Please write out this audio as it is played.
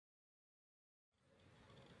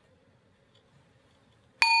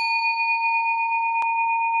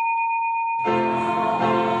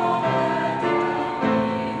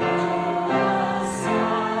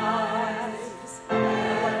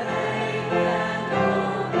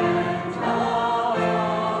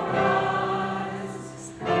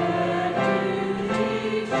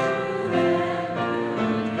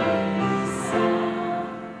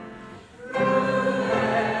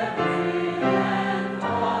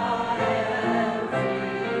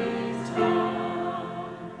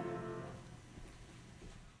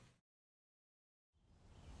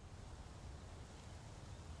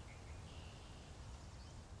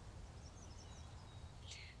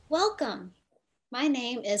Welcome. My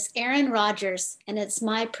name is Erin Rogers, and it's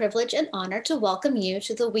my privilege and honor to welcome you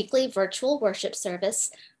to the weekly virtual worship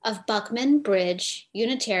service of Buckman Bridge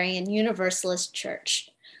Unitarian Universalist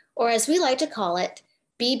Church, or as we like to call it,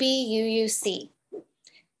 BBUUC.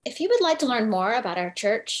 If you would like to learn more about our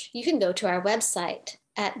church, you can go to our website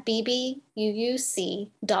at bbuuc.org.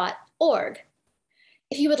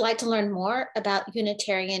 If you would like to learn more about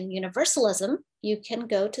Unitarian Universalism, you can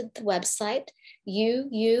go to the website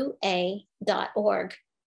uua.org.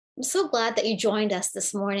 I'm so glad that you joined us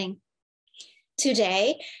this morning.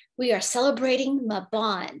 Today, we are celebrating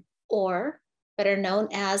Mabon, or better known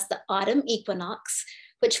as the Autumn Equinox,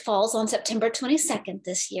 which falls on September 22nd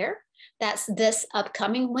this year. That's this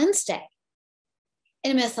upcoming Wednesday.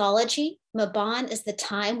 In mythology, Mabon is the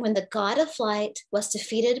time when the god of light was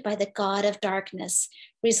defeated by the god of darkness,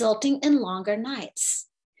 resulting in longer nights.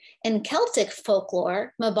 In Celtic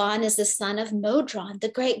folklore, Mabon is the son of Modron,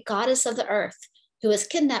 the great goddess of the earth, who was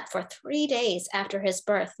kidnapped for 3 days after his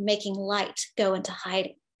birth, making light go into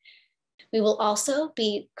hiding. We will also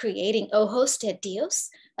be creating Ojos de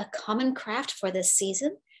Dios, a common craft for this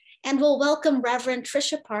season, and we'll welcome Reverend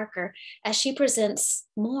Trisha Parker as she presents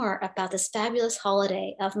more about this fabulous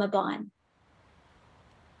holiday of Mabon.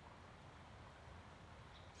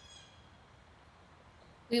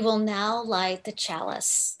 We will now light the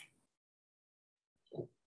chalice.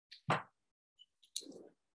 A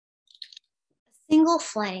single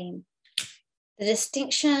flame, the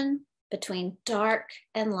distinction between dark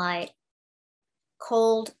and light,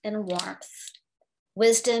 cold and warmth,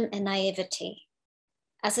 wisdom and naivety.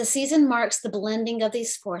 As the season marks the blending of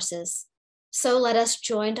these forces, so let us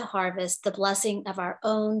join to harvest the blessing of our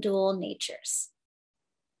own dual natures.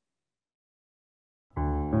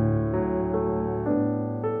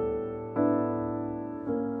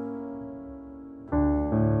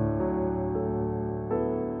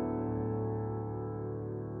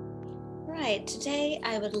 Right, today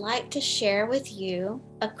I would like to share with you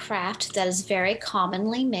a craft that is very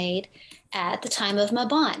commonly made at the time of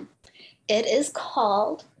Mabon. It is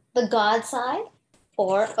called the God's Eye,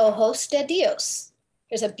 or Ojos de Dios.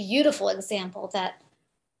 Here's a beautiful example that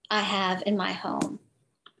I have in my home.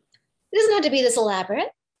 It doesn't have to be this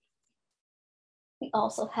elaborate. We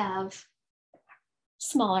also have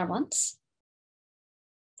smaller ones.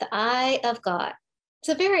 The Eye of God. It's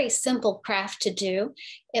a very simple craft to do.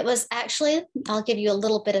 It was actually, I'll give you a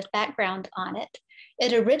little bit of background on it.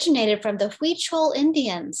 It originated from the Huichol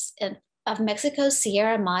Indians of Mexico's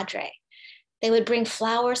Sierra Madre. They would bring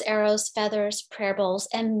flowers, arrows, feathers, prayer bowls,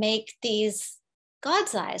 and make these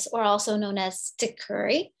God's eyes, or also known as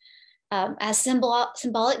tikuri, as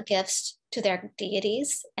symbolic gifts to their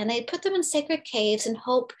deities. And they put them in sacred caves in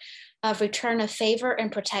hope of return of favor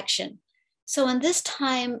and protection. So in this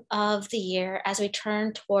time of the year, as we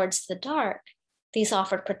turn towards the dark, these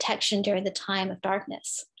offered protection during the time of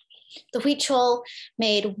darkness. The Huichol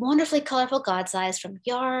made wonderfully colorful God's eyes from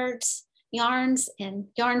yarns and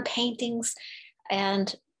yarn paintings.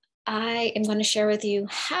 And I am going to share with you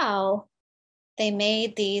how they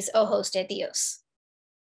made these Ojos de Dios.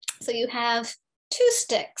 So you have 2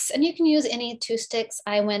 sticks, and you can use any 2 sticks.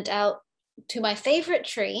 I went out to my favorite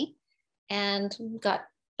tree and got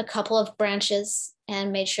a couple of branches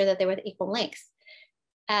and made sure that they were the equal length.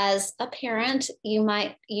 As a parent, you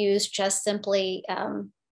might use just simply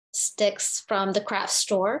sticks from the craft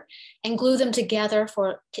store and glue them together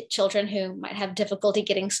for children who might have difficulty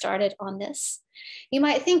getting started on this. You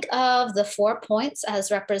might think of the 4 points as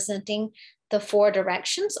representing the 4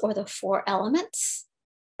 directions or the 4 elements: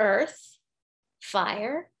 earth,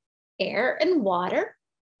 fire, air, and water.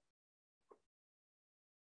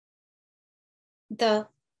 The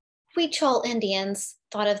Huichol Indians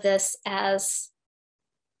thought of this as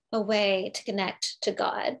a way to connect to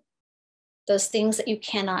God, those things that you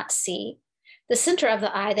cannot see. The center of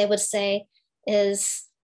the eye, they would say, it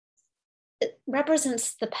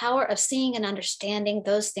represents the power of seeing and understanding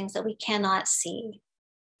those things that we cannot see.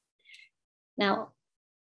 Now,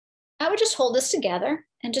 I would just hold this together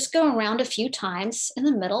and just go around a few times in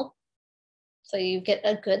the middle so you get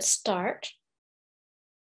a good start.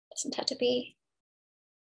 Doesn't have to be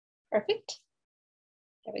perfect.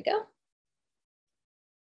 There we go.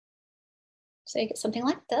 So you get something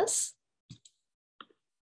like this.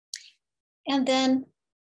 And then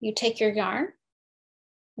you take your yarn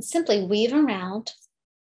and simply weave around.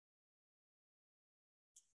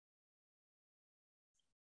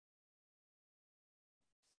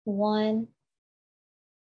 One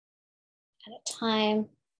at a time,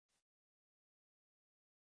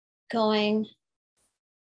 going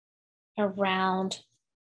around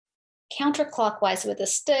counterclockwise with the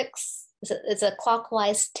sticks It's a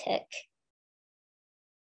clockwise tick.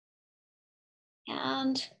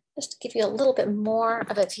 And just to give you a little bit more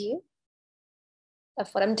of a view of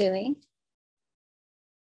what I'm doing,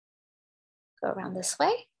 go around this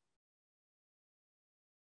way,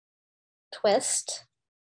 twist,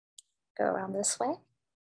 go around this way,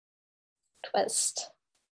 twist,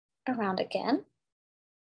 around again,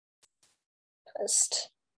 twist,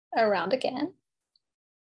 around again,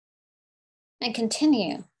 and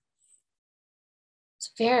continue.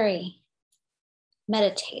 It's very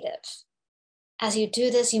meditative. As you do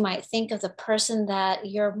this, you might think of the person that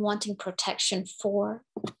you're wanting protection for,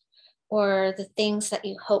 or the things that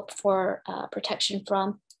you hope for protection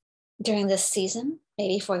from during this season,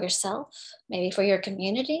 maybe for yourself, maybe for your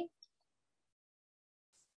community.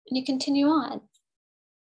 And you continue on.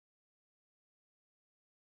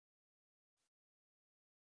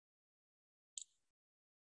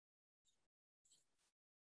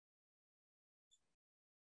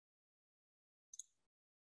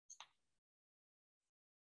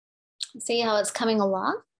 See how it's coming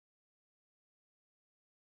along?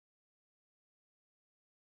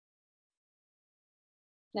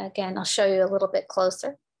 Now again, I'll show you a little bit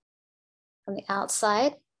closer from the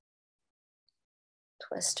outside.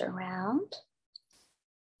 Twist around,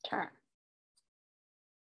 turn.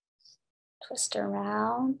 Twist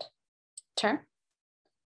around, turn.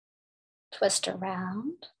 Twist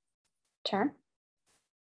around, turn.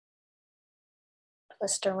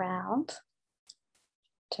 Twist around,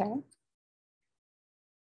 turn.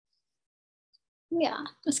 Yeah,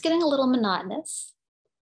 it's getting a little monotonous.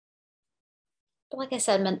 But like I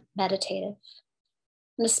said, meditative.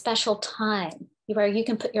 And a special time where you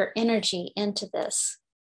can put your energy into this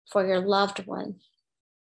for your loved one.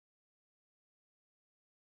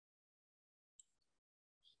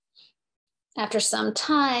 After some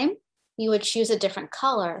time, you would choose a different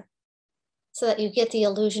color so that you get the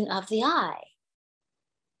illusion of the eye,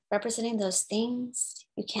 representing those things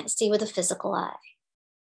you can't see with a physical eye.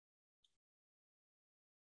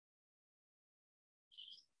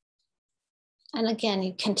 And again,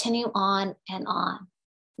 you continue on and on.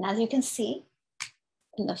 And as you can see,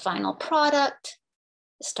 in the final product,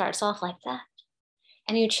 it starts off like that.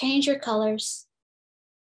 And you change your colors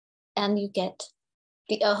and you get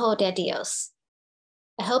the Ojo de Dios.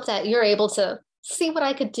 I hope that you're able to see what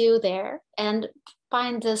I could do there and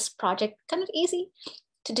find this project kind of easy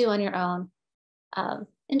to do on your own.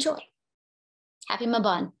 Enjoy. Happy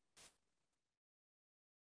Mabon.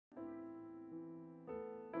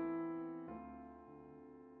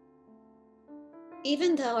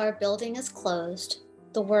 Even though our building is closed,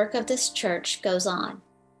 the work of this church goes on.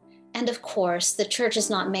 And of course, the church is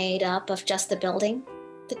not made up of just the building.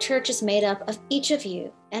 The church is made up of each of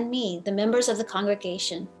you and me, the members of the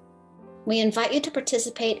congregation. We invite you to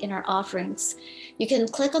participate in our offerings. You can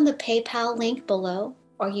click on the PayPal link below,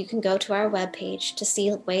 or you can go to our webpage to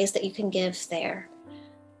see ways that you can give there.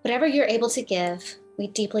 Whatever you're able to give, we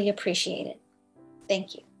deeply appreciate it.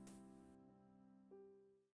 Thank you.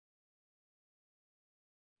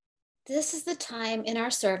 This is the time in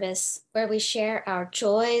our service where we share our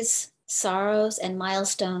joys, sorrows, and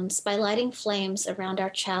milestones by lighting flames around our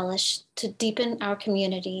chalice to deepen our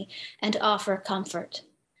community and offer comfort.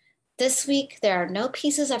 This week, there are no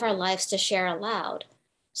pieces of our lives to share aloud,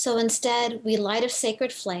 so instead we light a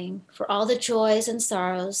sacred flame for all the joys and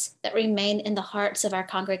sorrows that remain in the hearts of our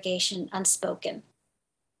congregation unspoken.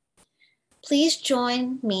 Please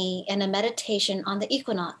join me in a meditation on the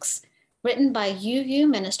Equinox, written by UU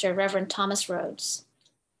minister Reverend Thomas Rhodes.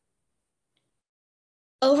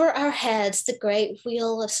 Over our heads, the great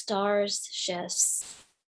wheel of stars shifts.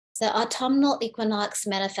 The autumnal equinox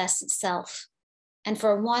manifests itself, and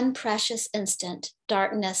for one precious instant,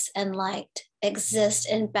 darkness and light exist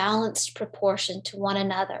in balanced proportion to one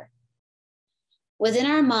another. Within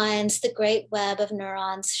our minds, the great web of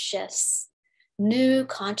neurons shifts. New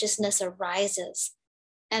consciousness arises,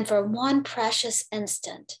 and for one precious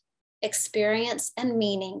instant, experience and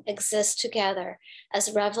meaning exist together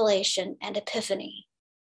as revelation and epiphany.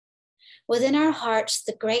 Within our hearts,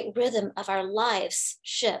 the great rhythm of our lives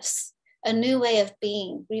shifts. A new way of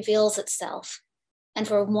being reveals itself. And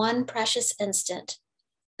for one precious instant,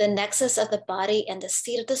 the nexus of the body and the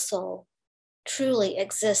seat of the soul truly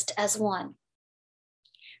exist as one.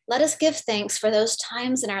 Let us give thanks for those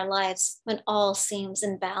times in our lives when all seems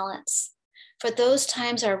in balance. For those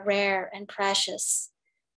times are rare and precious.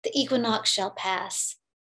 The equinox shall pass.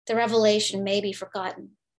 The revelation may be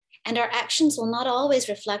forgotten, and our actions will not always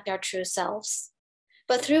reflect our true selves.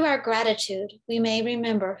 But through our gratitude, we may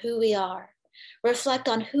remember who we are, reflect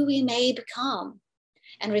on who we may become,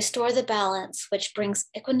 and restore the balance which brings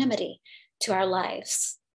equanimity to our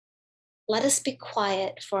lives. Let us be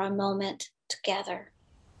quiet for a moment together.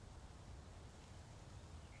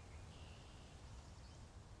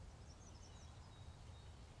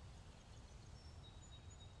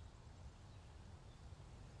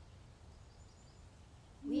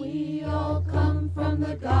 We all come from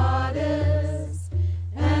the goddess,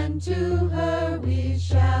 and to her we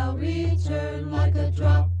shall return like a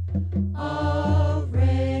drop of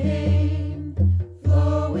rain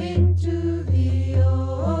flowing to the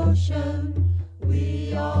ocean.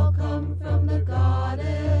 We all come from the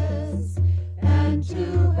goddess, and to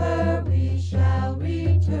her we shall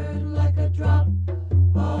return like a drop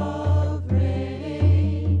of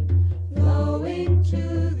rain flowing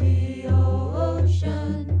to the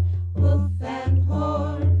ocean. Hoof and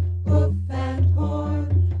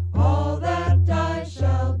horn, all that die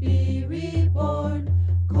shall be reborn.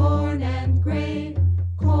 Corn and grain,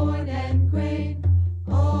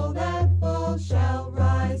 all that fall shall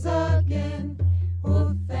rise again.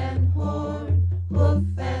 Hoof and horn,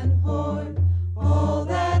 all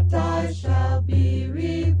that die shall be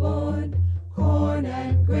reborn. Corn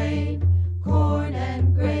and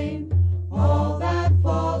grain, all that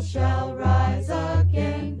fall shall rise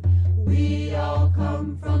again. We all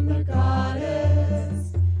come from the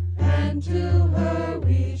goddess, and to her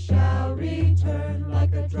we shall return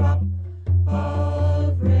like a drop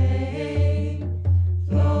of rain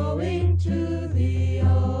flowing to the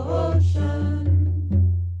ocean.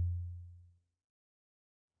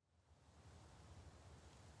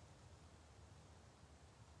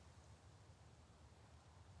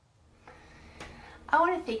 I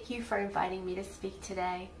want to thank you for inviting me to speak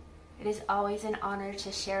today. It is always an honor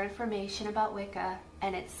to share information about Wicca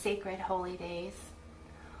and its sacred holy days.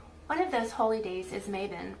 One of those holy days is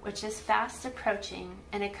Mabon, which is fast approaching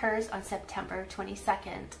and occurs on September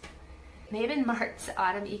 22nd. Mabon marks the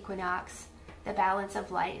autumn equinox, the balance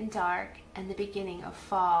of light and dark, and the beginning of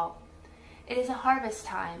fall. It is a harvest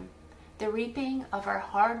time, the reaping of our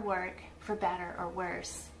hard work for better or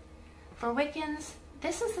worse. For Wiccans,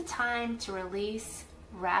 this is the time to release,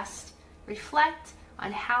 rest, reflect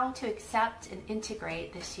on how to accept and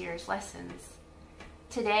integrate this year's lessons.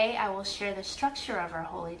 Today I will share the structure of our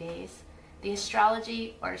holy days, the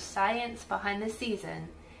astrology or science behind the season,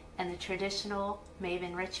 and the traditional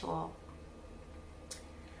Mabon ritual.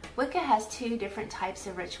 Wicca has two different types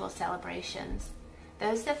of ritual celebrations: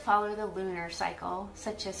 those that follow the lunar cycle,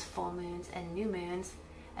 such as full moons and new moons,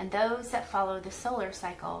 and those that follow the solar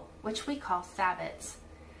cycle, which we call Sabbats.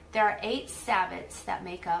 There are 8 Sabbats that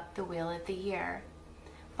make up the wheel of the year.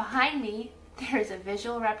 Behind me, there is a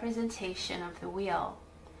visual representation of the wheel.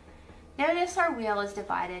 Notice our wheel is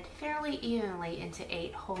divided fairly evenly into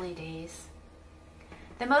 8 holy days.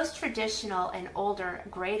 The most traditional and older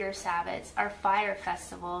greater Sabbats are fire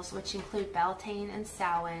festivals, which include Beltane and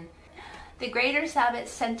Samhain. The greater Sabbats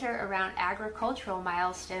center around agricultural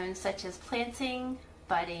milestones such as planting,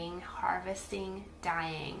 budding, harvesting,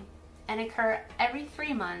 dyeing, and occur every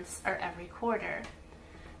 3 months or every quarter.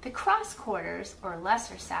 The cross quarters, or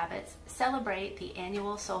lesser Sabbats, celebrate the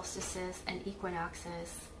annual solstices and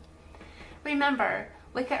equinoxes. Remember,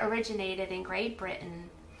 Wicca originated in Great Britain,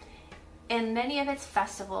 and many of its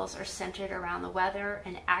festivals are centered around the weather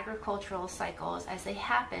and agricultural cycles as they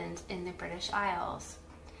happened in the British Isles.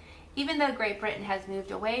 Even though Great Britain has moved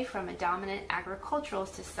away from a dominant agricultural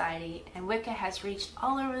society and Wicca has reached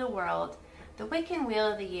all over the world, the Wiccan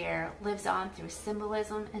Wheel of the Year lives on through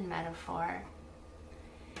symbolism and metaphor.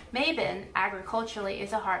 Mabon, agriculturally,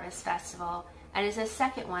 is a harvest festival and is the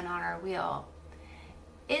second one on our wheel.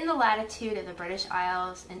 In the latitude of the British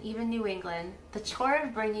Isles and even New England, the chore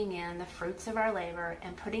of bringing in the fruits of our labor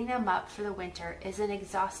and putting them up for the winter is an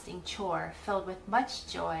exhausting chore filled with much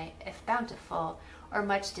joy if bountiful, or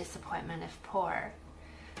much disappointment if poor.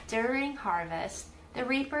 During harvest, the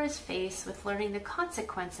reaper is faced with learning the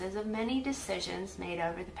consequences of many decisions made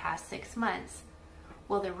over the past 6 months.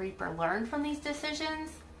 Will the reaper learn from these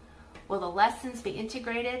decisions? Will the lessons be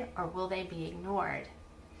integrated, or will they be ignored?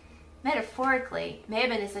 Metaphorically,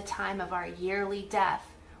 Mabon is a time of our yearly death,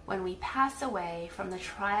 when we pass away from the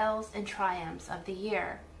trials and triumphs of the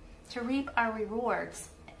year, to reap our rewards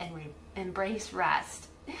and embrace rest.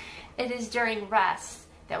 It is during rest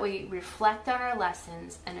that we reflect on our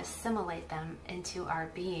lessons and assimilate them into our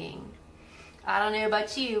being. I don't know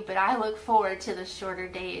about you, but I look forward to the shorter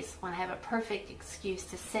days when I have a perfect excuse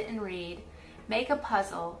to sit and read, make a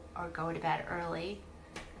puzzle, or go to bed early.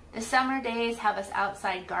 The summer days have us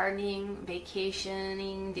outside gardening,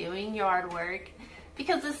 vacationing, doing yard work,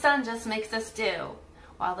 because the sun just makes us do,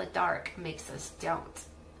 while the dark makes us don't.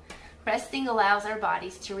 Resting allows our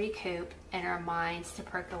bodies to recoup and our minds to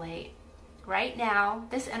percolate. Right now,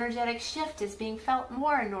 this energetic shift is being felt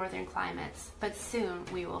more in northern climates, but soon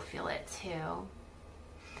we will feel it too.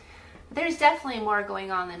 There's definitely more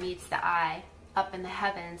going on than meets the eye, up in the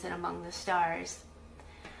heavens and among the stars.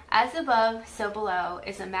 As above, so below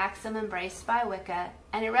is a maxim embraced by Wicca,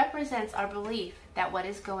 and it represents our belief that what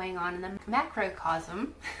is going on in the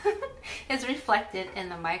macrocosm is reflected in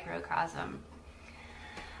the microcosm.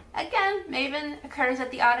 Again, Mabon occurs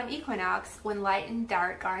at the autumn equinox when light and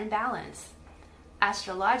dark are in balance.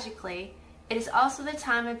 Astrologically, it is also the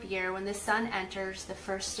time of year when the sun enters the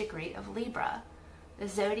first degree of Libra, the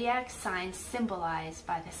zodiac sign symbolized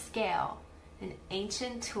by the scale, an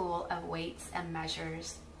ancient tool of weights and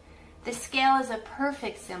measures. The scale is a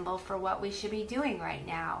perfect symbol for what we should be doing right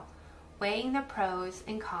now, weighing the pros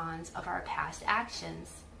and cons of our past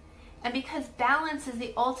actions. And because balance is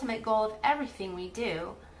the ultimate goal of everything we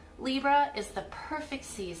do, Libra is the perfect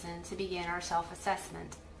season to begin our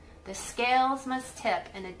self-assessment. The scales must tip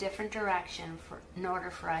in a different direction in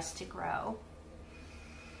order for us to grow.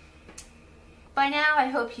 By now, I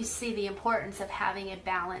hope you see the importance of having a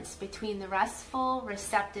balance between the restful,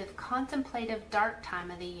 receptive, contemplative dark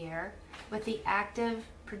time of the year with the active,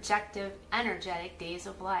 projective, energetic days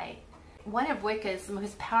of light. One of Wicca's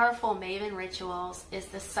most powerful Mabon rituals is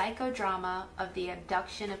the psychodrama of the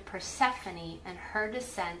abduction of Persephone and her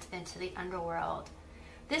descent into the underworld.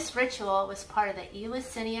 This ritual was part of the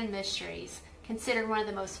Eleusinian mysteries, considered one of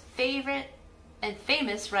the most favorite and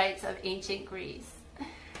famous rites of ancient Greece.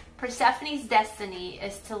 Persephone's destiny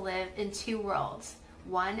is to live in two worlds,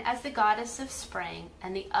 one as the goddess of spring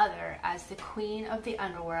and the other as the queen of the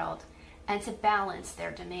underworld, and to balance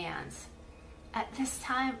their demands. At this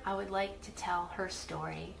time, I would like to tell her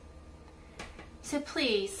story. So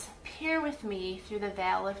please, peer with me through the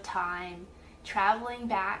veil of time, traveling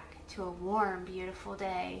back to a warm, beautiful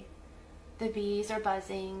day. The bees are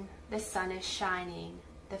buzzing, the sun is shining,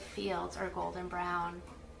 the fields are golden brown.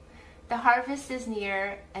 The harvest is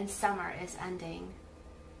near and summer is ending.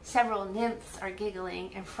 Several nymphs are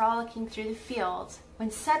giggling and frolicking through the fields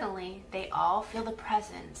when suddenly they all feel the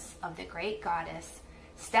presence of the great goddess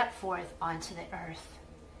step forth onto the earth.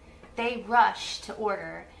 They rush to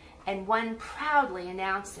order, and one proudly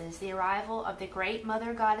announces the arrival of the great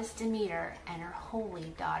mother goddess Demeter and her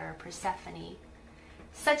holy daughter Persephone.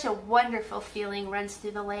 Such a wonderful feeling runs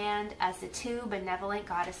through the land as the two benevolent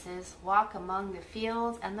goddesses walk among the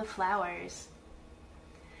fields and the flowers.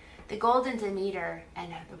 The golden Demeter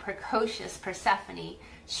and the precocious Persephone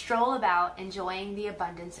stroll about enjoying the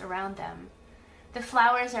abundance around them. The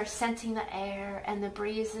flowers are scenting the air, and the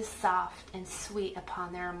breeze is soft and sweet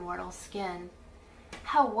upon their immortal skin.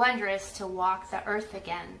 How wondrous to walk the earth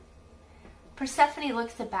again! Persephone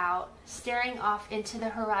looks about, staring off into the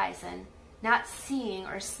horizon, not seeing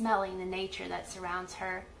or smelling the nature that surrounds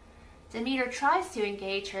her. Demeter tries to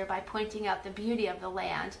engage her by pointing out the beauty of the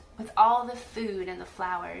land, with all the food and the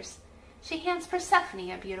flowers. She hands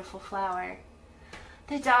Persephone a beautiful flower.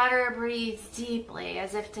 The daughter breathes deeply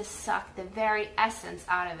as if to suck the very essence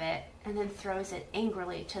out of it, and then throws it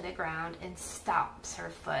angrily to the ground and stomps her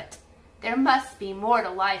foot. There must be more to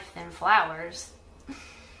life than flowers.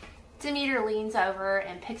 Demeter leans over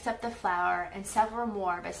and picks up the flower and several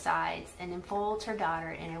more besides and enfolds her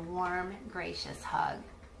daughter in a warm, gracious hug.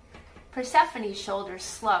 Persephone's shoulders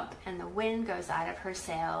slump and the wind goes out of her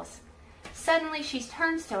sails. Suddenly she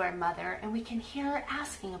turns to her mother, and we can hear her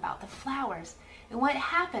asking about the flowers and what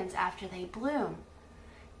happens after they bloom.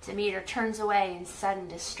 Demeter turns away in sudden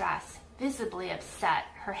distress, visibly upset,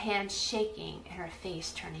 her hands shaking and her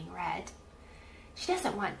face turning red. She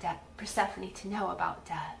doesn't want Persephone to know about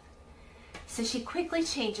death. So she quickly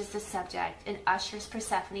changes the subject and ushers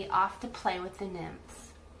Persephone off to play with the nymphs.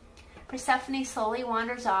 Persephone slowly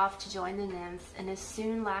wanders off to join the nymphs and is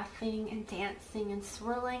soon laughing and dancing and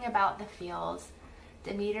swirling about the fields.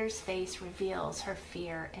 Demeter's face reveals her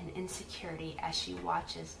fear and insecurity as she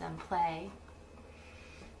watches them play.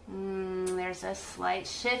 There's a slight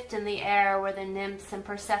shift in the air where the nymphs and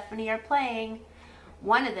Persephone are playing.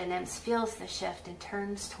 One of the nymphs feels the shift and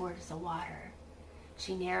turns towards the water.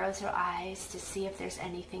 She narrows her eyes to see if there's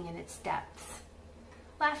anything in its depths.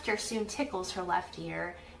 Laughter soon tickles her left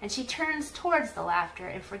ear, and she turns towards the laughter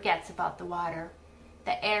and forgets about the water.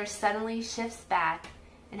 The air suddenly shifts back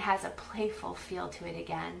and has a playful feel to it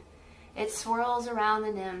again. It swirls around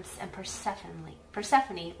the nymphs and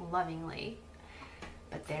Persephone lovingly.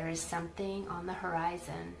 But there is something on the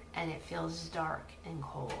horizon, and it feels dark and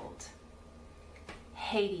cold.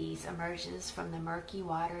 Hades emerges from the murky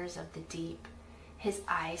waters of the deep, his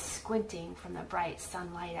eyes squinting from the bright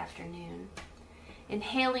sunlight afternoon.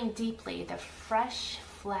 inhaling deeply the fresh,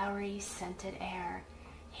 flowery, scented air.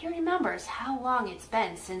 He remembers how long it's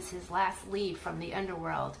been since his last leave from the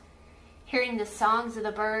underworld. Hearing the songs of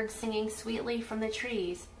the birds singing sweetly from the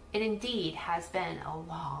trees, it indeed has been a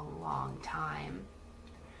long, long time.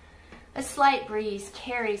 A slight breeze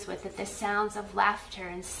carries with it the sounds of laughter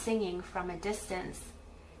and singing from a distance.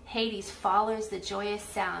 Hades follows the joyous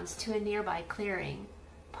sounds to a nearby clearing.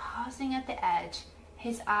 Pausing at the edge,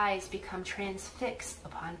 his eyes become transfixed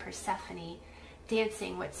upon Persephone,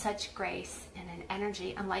 dancing with such grace and an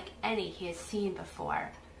energy unlike any he has seen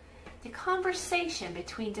before. The conversation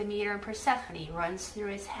between Demeter and Persephone runs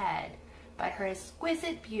through his head, but her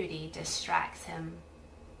exquisite beauty distracts him.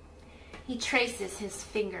 He traces his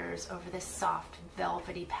fingers over the soft,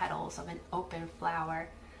 velvety petals of an open flower.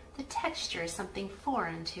 The texture is something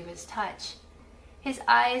foreign to his touch. His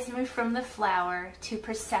eyes move from the flower to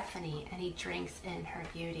Persephone, and he drinks in her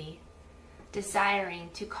beauty. Desiring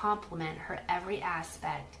to compliment her every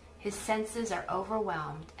aspect, his senses are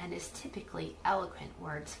overwhelmed, and his typically eloquent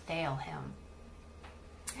words fail him.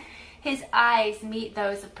 His eyes meet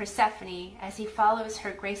those of Persephone as he follows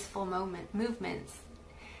her graceful movements.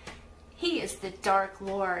 He is the Dark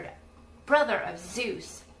Lord, brother of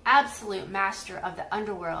Zeus, absolute master of the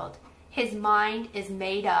underworld. His mind is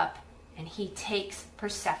made up, and he takes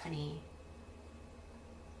Persephone.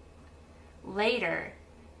 Later,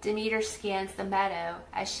 Demeter scans the meadow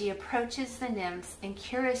as she approaches the nymphs and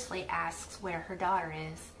curiously asks where her daughter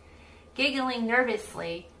is. Giggling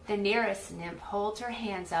nervously, the nearest nymph holds her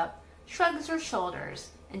hands up, shrugs her shoulders,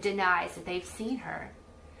 and denies that they've seen her.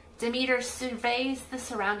 Demeter surveys the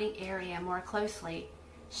surrounding area more closely.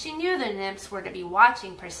 She knew the nymphs were to be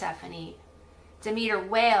watching Persephone. Demeter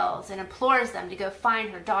wails and implores them to go find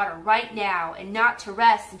her daughter right now and not to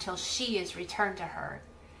rest until she is returned to her.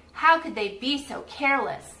 How could they be so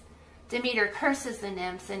careless? Demeter curses the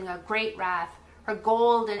nymphs in a great wrath, her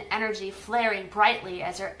golden energy flaring brightly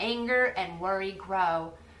as her anger and worry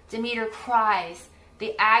grow. Demeter cries.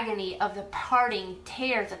 The agony of the parting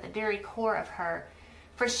tears at the very core of her,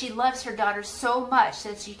 for she loves her daughter so much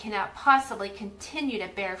that she cannot possibly continue to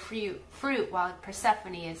bear fruit while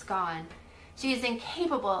Persephone is gone. She is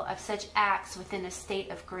incapable of such acts within a state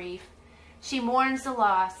of grief. She mourns the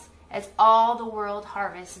loss as all the world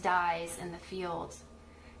harvest dies in the fields.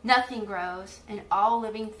 Nothing grows, and all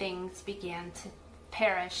living things begin to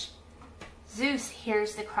perish. Zeus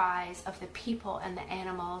hears the cries of the people and the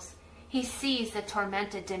animals. He sees the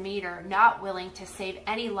tormented Demeter, not willing to save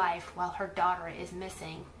any life while her daughter is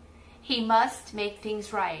missing. He must make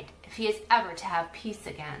things right if he is ever to have peace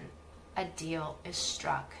again. A deal is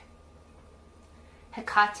struck.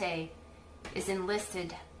 Hecate is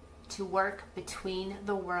enlisted to work between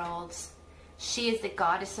the worlds. She is the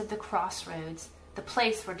goddess of the crossroads, the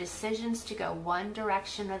place where decisions to go one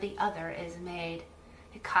direction or the other is made.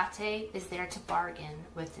 Hecate is there to bargain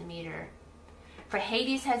with Demeter. For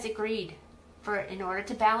Hades has agreed, in order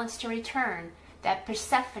to balance to return, that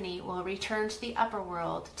Persephone will return to the upper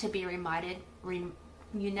world to be reunited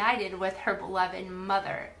with her beloved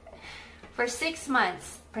mother. For 6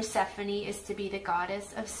 months, Persephone is to be the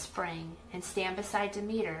goddess of spring and stand beside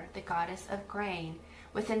Demeter, the goddess of grain,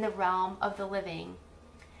 within the realm of the living.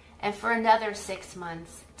 And for another 6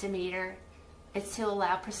 months, Demeter is to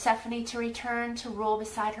allow Persephone to return to rule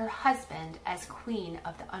beside her husband as queen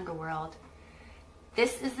of the underworld.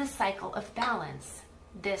 This is the cycle of balance.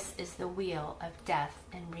 This is the wheel of death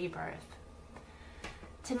and rebirth.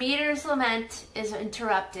 Demeter's lament is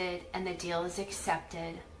interrupted and the deal is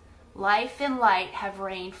accepted. Life and light have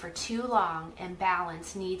reigned for too long, and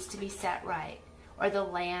balance needs to be set right, or the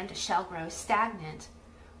land shall grow stagnant.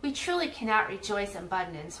 We truly cannot rejoice in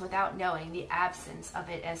abundance without knowing the absence of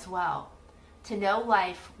it as well. To know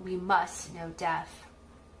life, we must know death.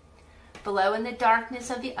 Below in the darkness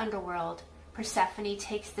of the underworld, Persephone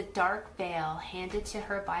takes the dark veil handed to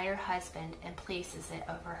her by her husband and places it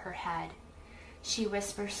over her head. She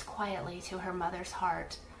whispers quietly to her mother's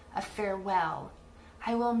heart, a farewell.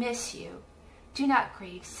 I will miss you. Do not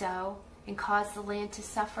grieve so and cause the land to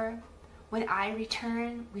suffer. When I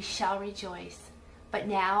return, we shall rejoice. But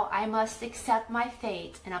now I must accept my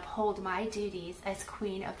fate and uphold my duties as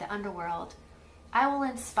queen of the underworld. I will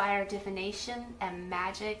inspire divination and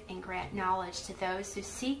magic and grant knowledge to those who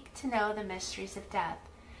seek to know the mysteries of death.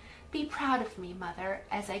 Be proud of me, mother,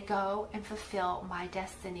 as I go and fulfill my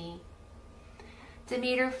destiny.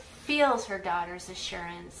 Demeter feels her daughter's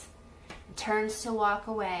assurance, turns to walk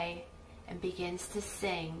away, and begins to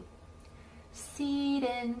sing. Seed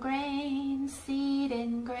and grain,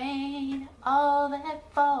 all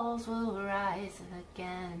that falls will rise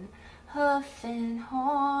again. Hoof and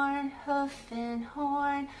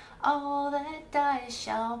horn, all that dies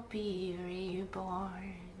shall be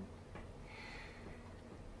reborn.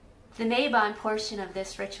 The Mabon portion of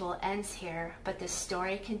this ritual ends here, but the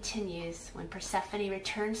story continues when Persephone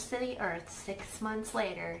returns to the earth 6 months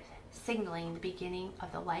later, signaling the beginning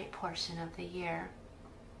of the light portion of the year.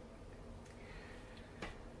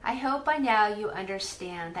 I hope by now you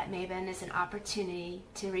understand that Mabon is an opportunity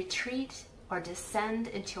to retreat or descend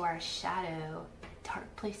into our shadow,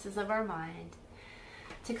 dark places of our mind,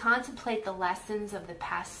 to contemplate the lessons of the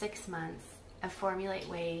past 6 months and formulate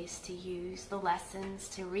ways to use the lessons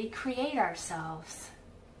to recreate ourselves.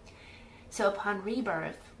 So upon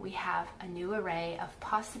rebirth, we have a new array of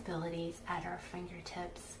possibilities at our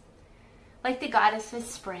fingertips. Like the goddess of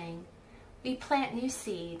spring, we plant new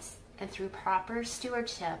seeds, and through proper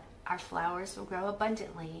stewardship, our flowers will grow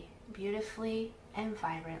abundantly, beautifully, and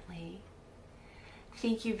vibrantly.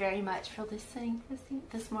 Thank you very much for listening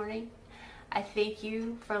this morning. I thank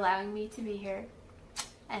you for allowing me to be here,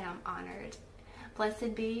 and I'm honored.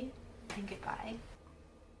 Blessed be, and goodbye.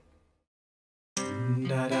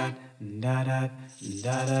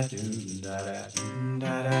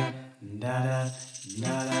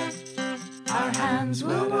 Our hands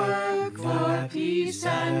will work for peace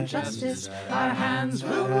and justice. Our hands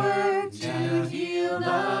will work to heal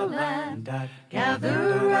the land.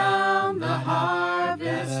 Gather around the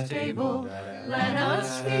harvest table. Let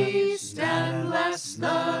us feast and bless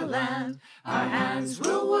the land. Our hands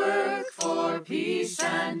will work for peace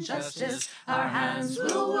and justice. Our hands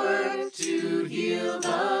will work to heal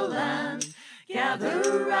the land.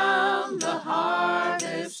 Gather around the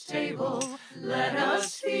harvest table. Let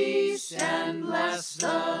us feast and bless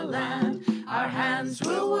the land. Our hands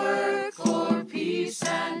will work for peace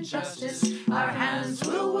and justice. Our hands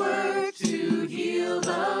will work to heal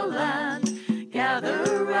the land.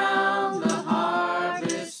 Gather around the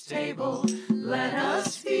harvest table. Let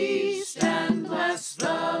us feast and bless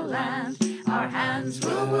the land. Our hands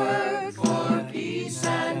will work for peace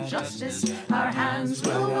and justice. Our hands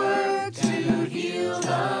will work to heal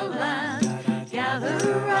the land.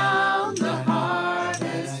 Gather around the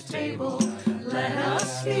harvest table. Let us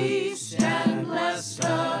feast and bless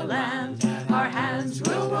the land. Our hands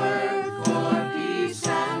will work for peace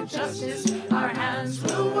and justice. Our hands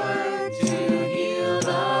will work to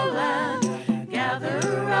heal the land.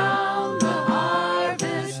 Gather around the harvest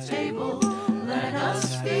table. Let us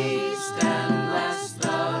feast and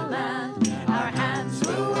bless the land. Our hands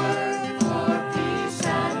will work for peace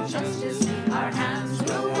and justice. Our hands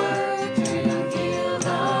will work to heal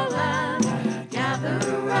the land.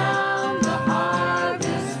 Gather around the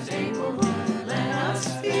harvest table. Let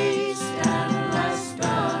us feast and bless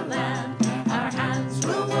the land. Our hands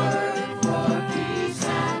will work for peace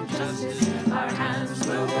and justice. Our hands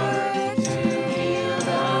will work to heal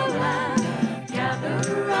the land. Gather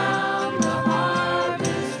around the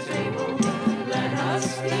harvest table. Let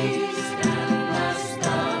us feast and bless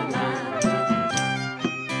the land.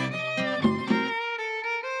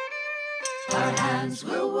 Our hands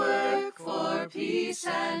will work for peace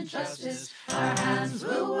and justice. Our hands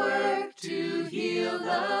will work to heal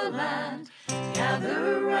the land.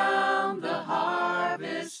 Gather around the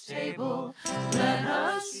harvest table. Let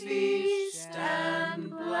us feast and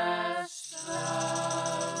bless the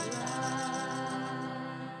land.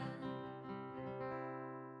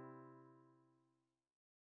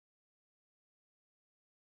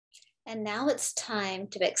 And now it's time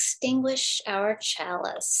to extinguish our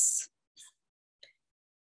chalice.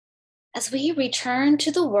 As we return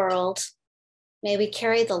to the world, may we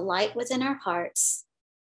carry the light within our hearts,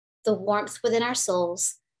 the warmth within our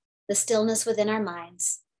souls, the stillness within our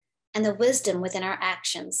minds, and the wisdom within our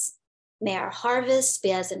actions. May our harvests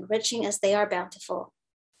be as enriching as they are bountiful.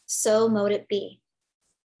 So mote it be.